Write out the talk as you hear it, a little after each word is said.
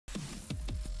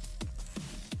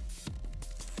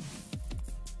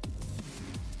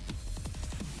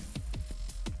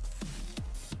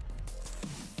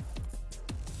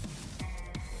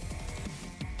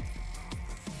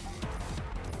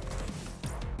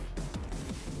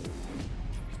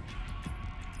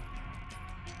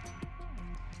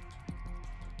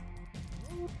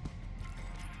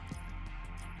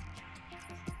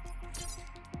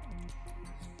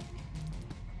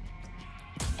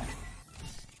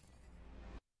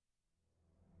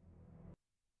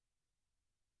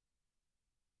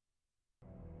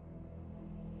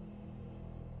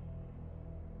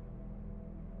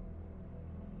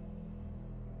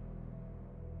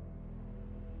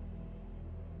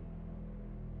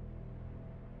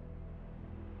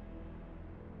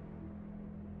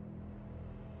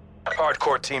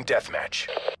Hardcore team deathmatch.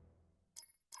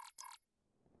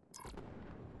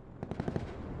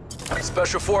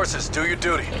 Special Forces, do your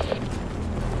duty.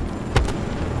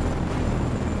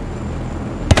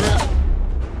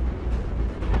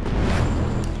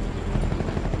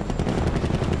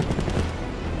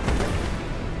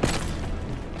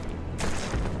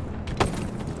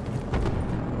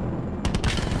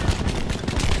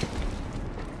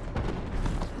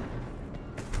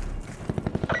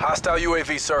 Hostile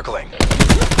UAV circling.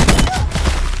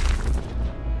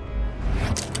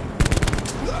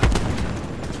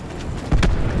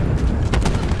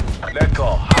 Net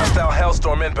call. Hostile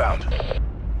Hellstorm inbound.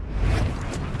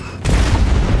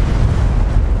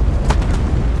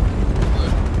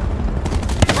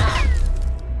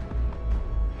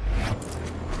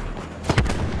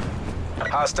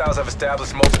 Hostiles have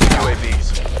established multiple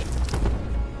UAVs.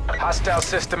 Hostile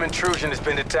system intrusion has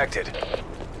been detected.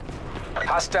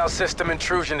 Hostile system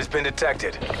intrusion has been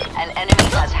detected. An enemy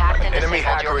has hacked and Enemy disabled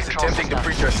hacker your is control attempting to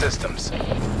breach our systems.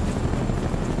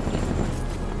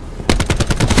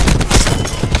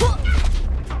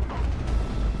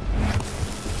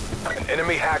 An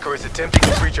enemy hacker is attempting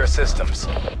to breach our systems.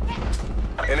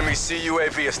 Enemy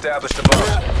CUAV established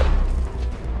above.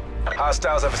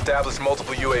 Hostiles have established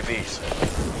multiple UAVs.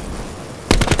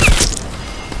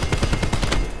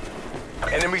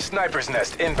 Enemy sniper's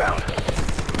nest inbound.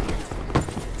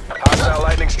 Hostile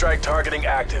lightning strike targeting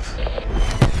active.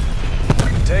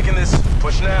 Taking this.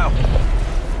 Push now.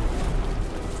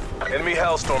 Enemy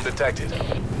Hellstorm detected.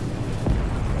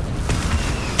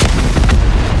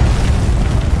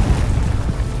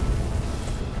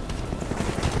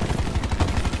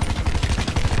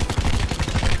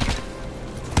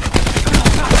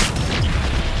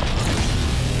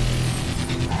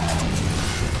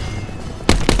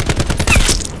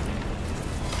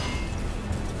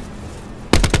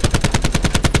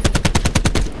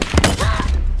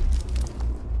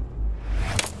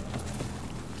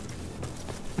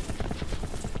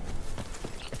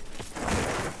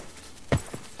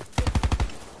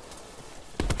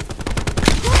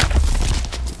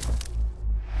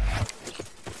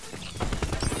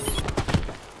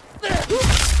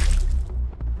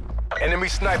 Enemy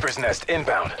sniper's nest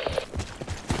inbound.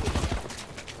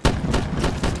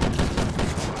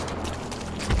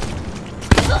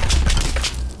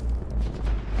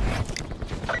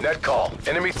 Net call.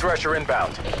 Enemy Thresher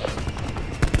inbound.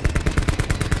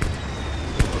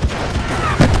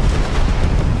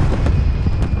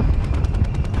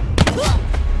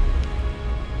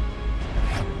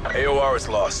 AOR is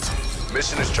lost.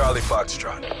 Mission is Charlie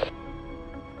Foxtrot.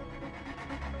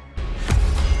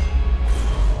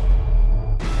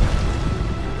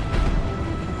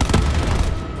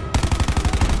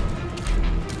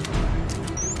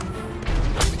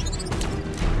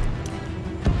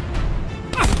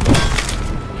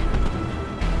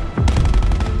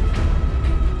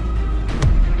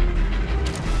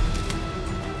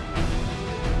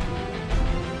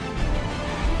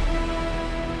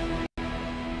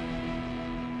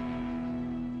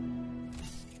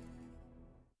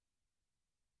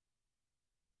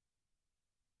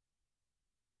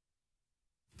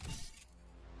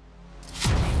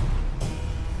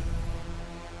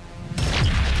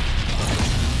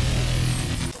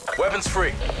 Weapons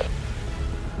free.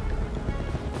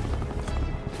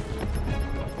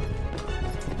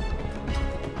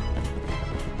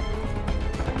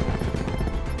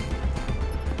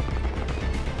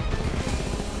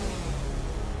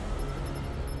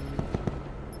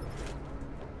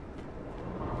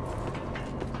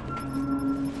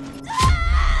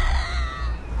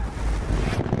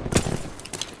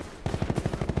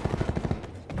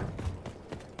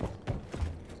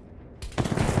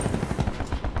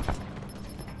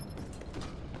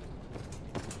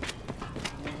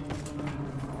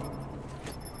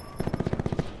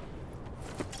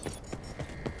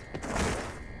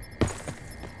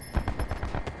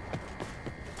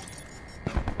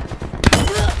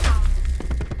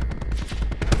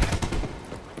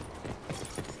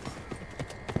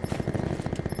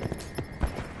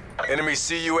 Enemy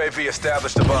CUAV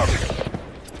established above.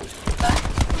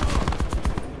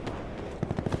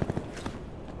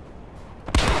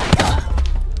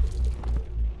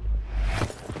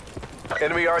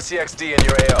 Enemy RCXD in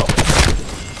your AO.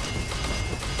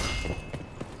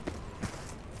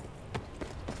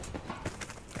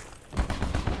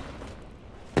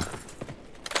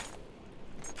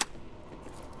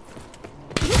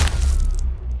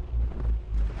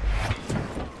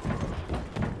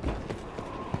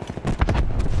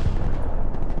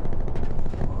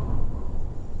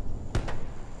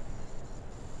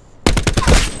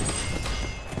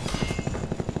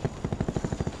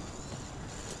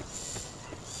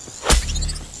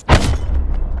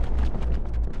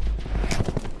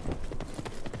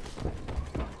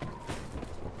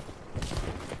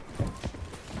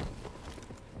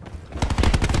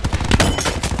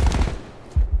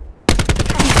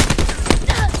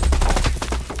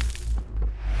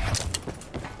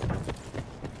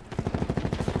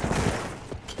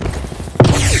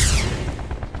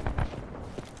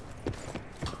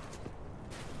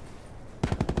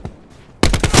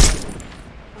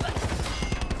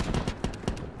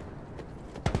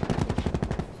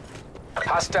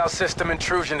 Hostile system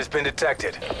intrusion has been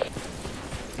detected.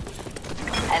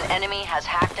 An enemy has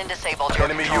hacked and disabled your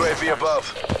Enemy control UAV systems.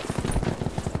 above.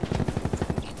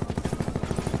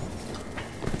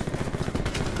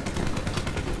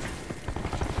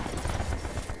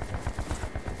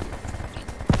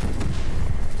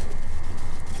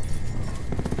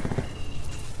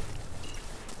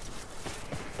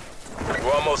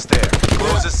 We're almost there.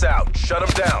 Close this out. Shut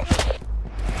them down.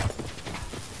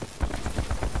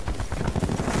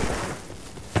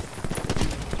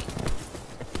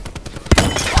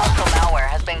 Hostile malware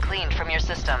has been cleaned from your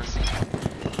systems.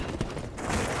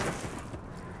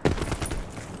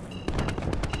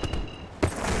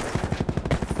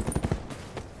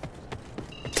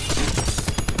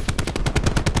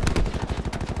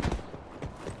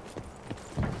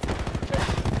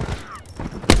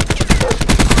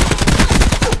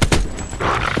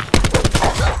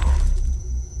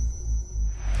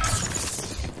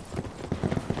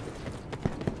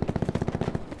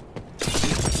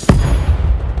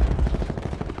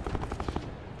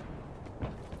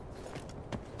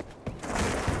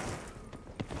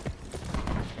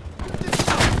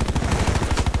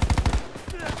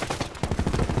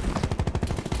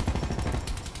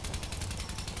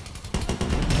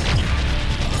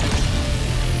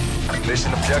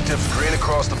 Mission objective, green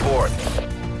across the board.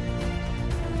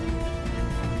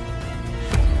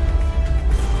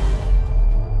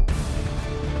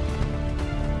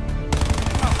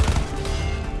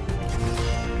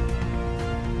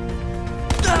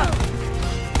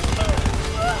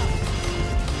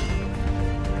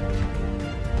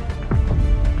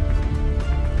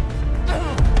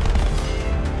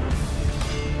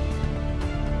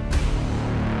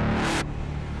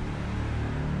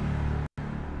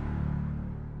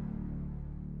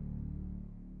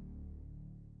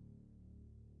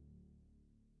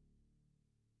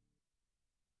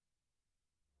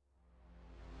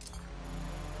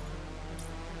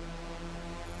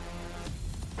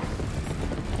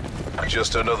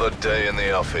 Just another day in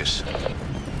the office.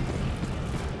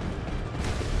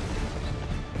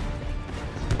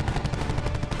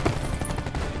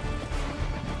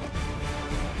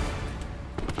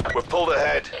 We're pulled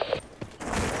ahead.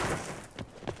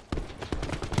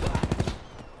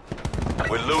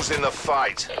 We're losing the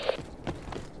fight.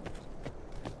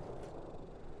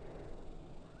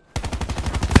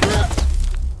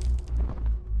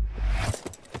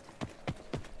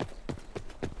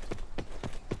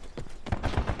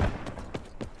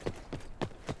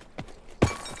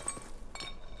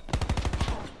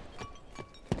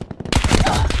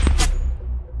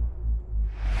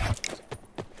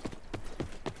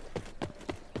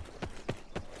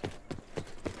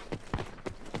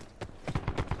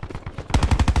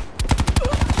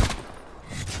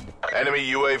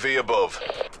 Enemy UAV above.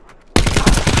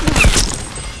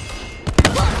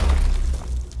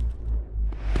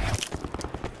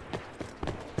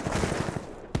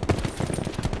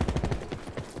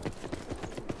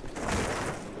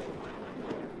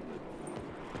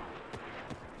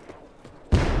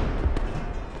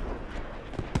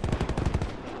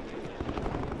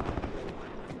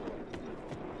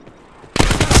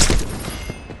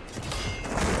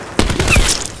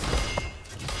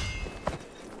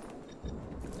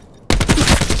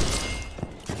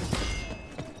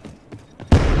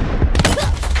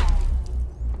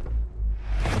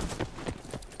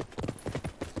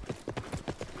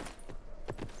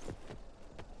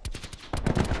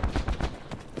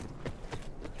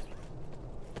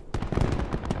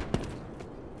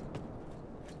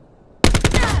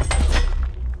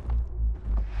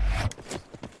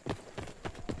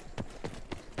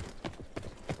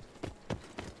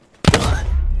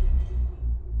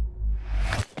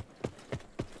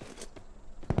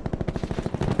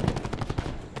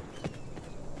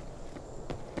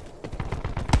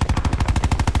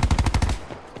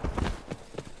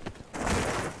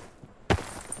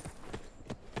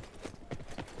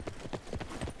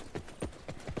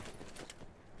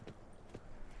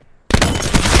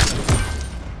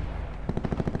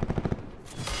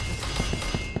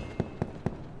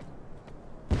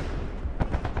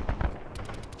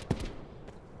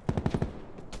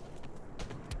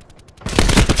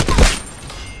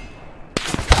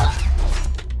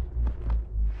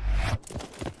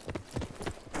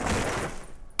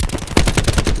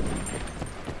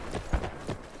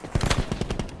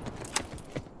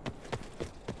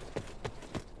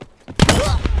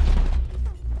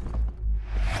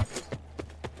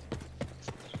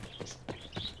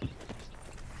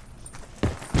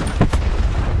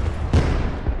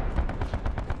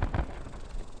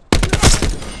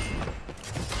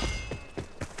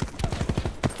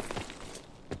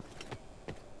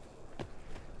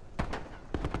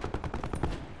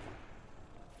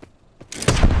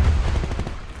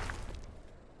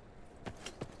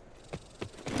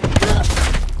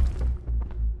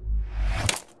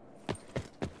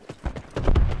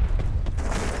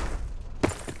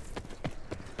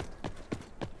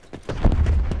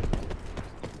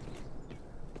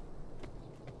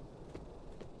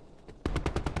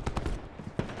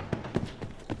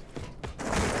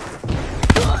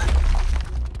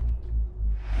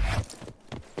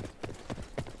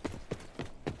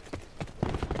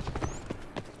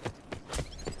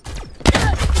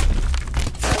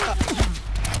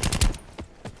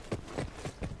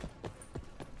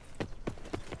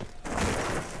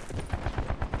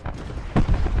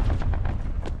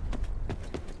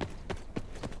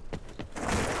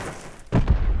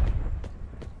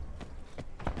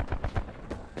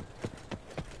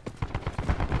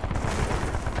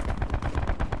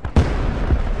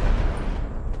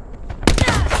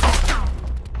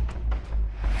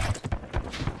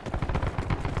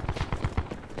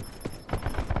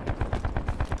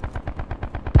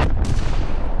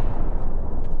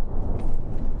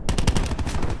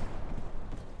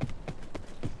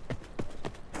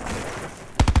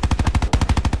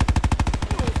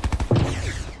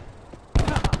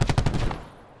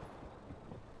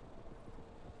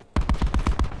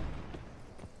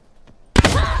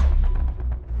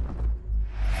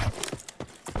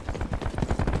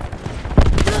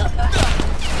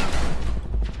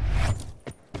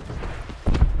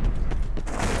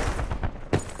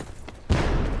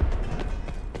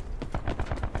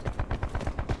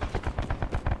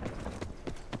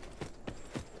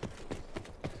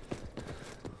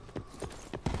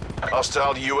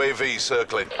 Hostile UAV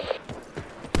circling.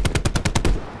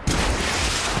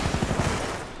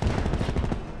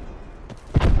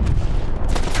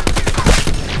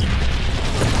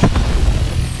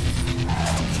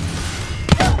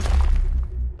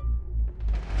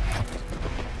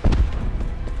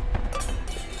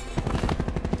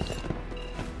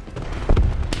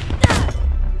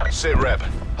 Sit rep.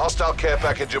 Hostile care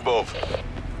package above.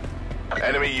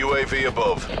 Enemy UAV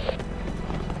above.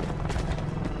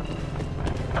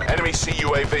 Enemy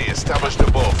CUAV established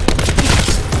above.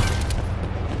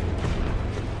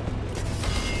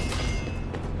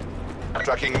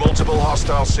 Tracking multiple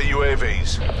hostile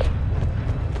CUAVs.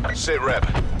 Sit rep.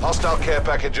 Hostile care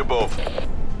package above.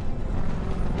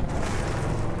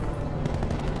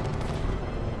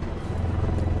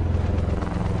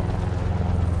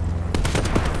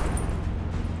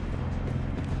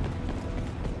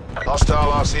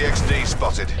 Hostile RCXD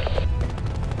spotted.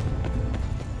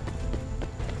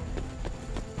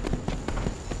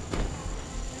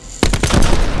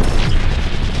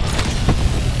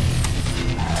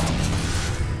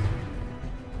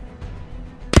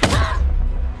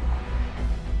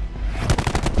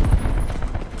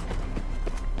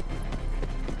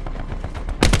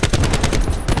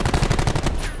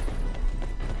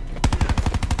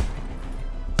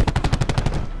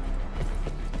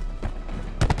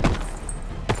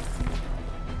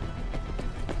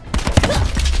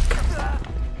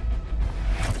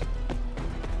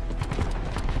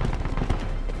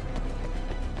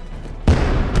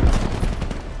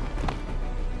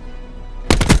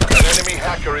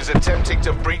 Hacker is attempting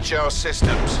to breach our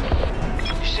systems.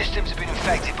 Your systems have been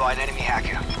infected by an enemy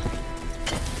hacker.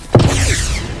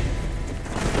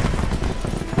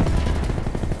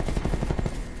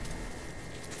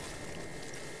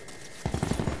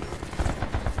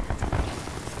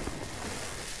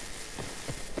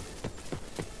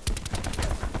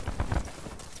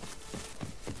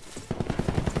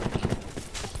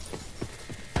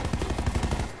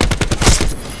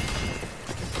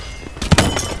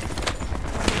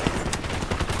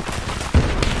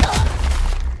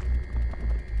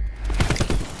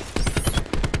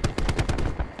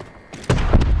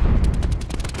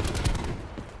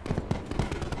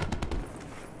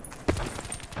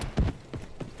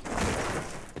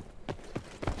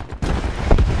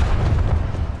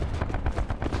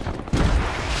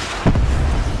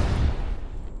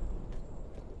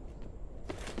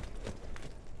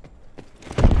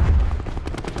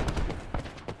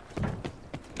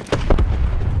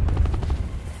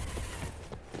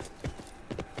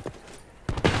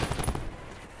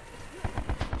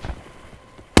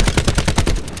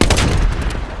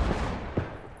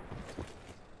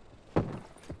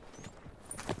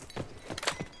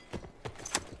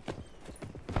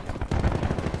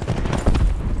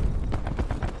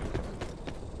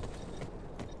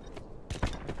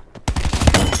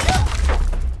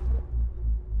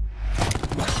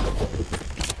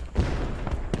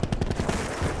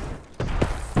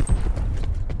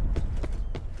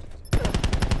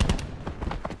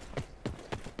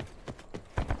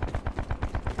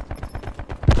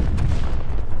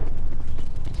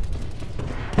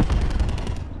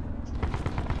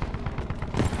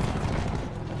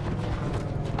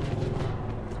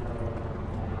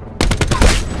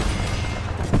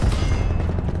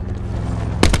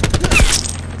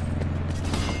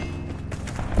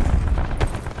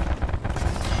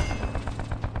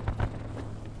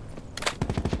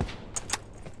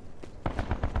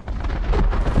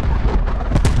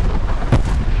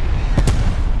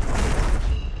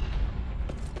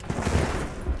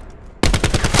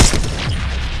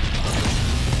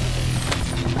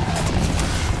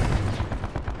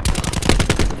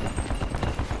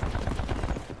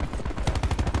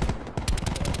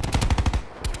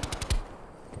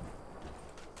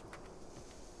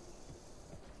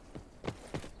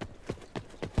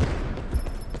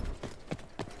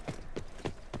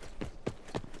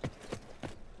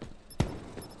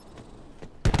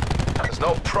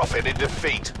 No profit in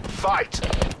defeat. Fight!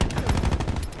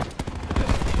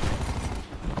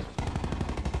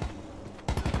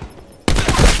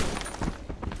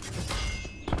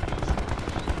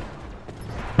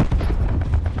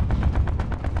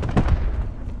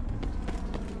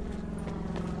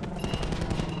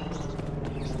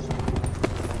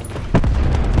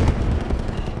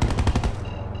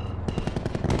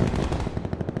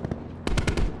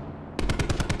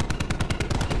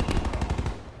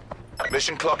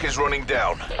 Mission clock is running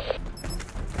down.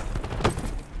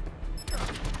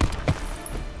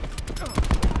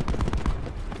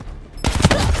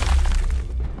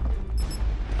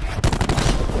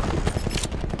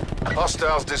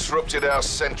 Hostiles disrupted our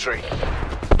sentry.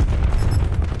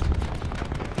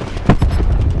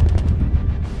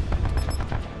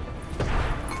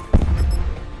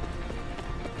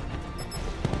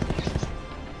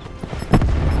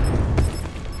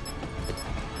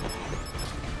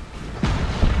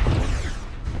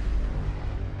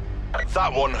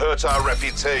 That one hurt our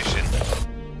reputation.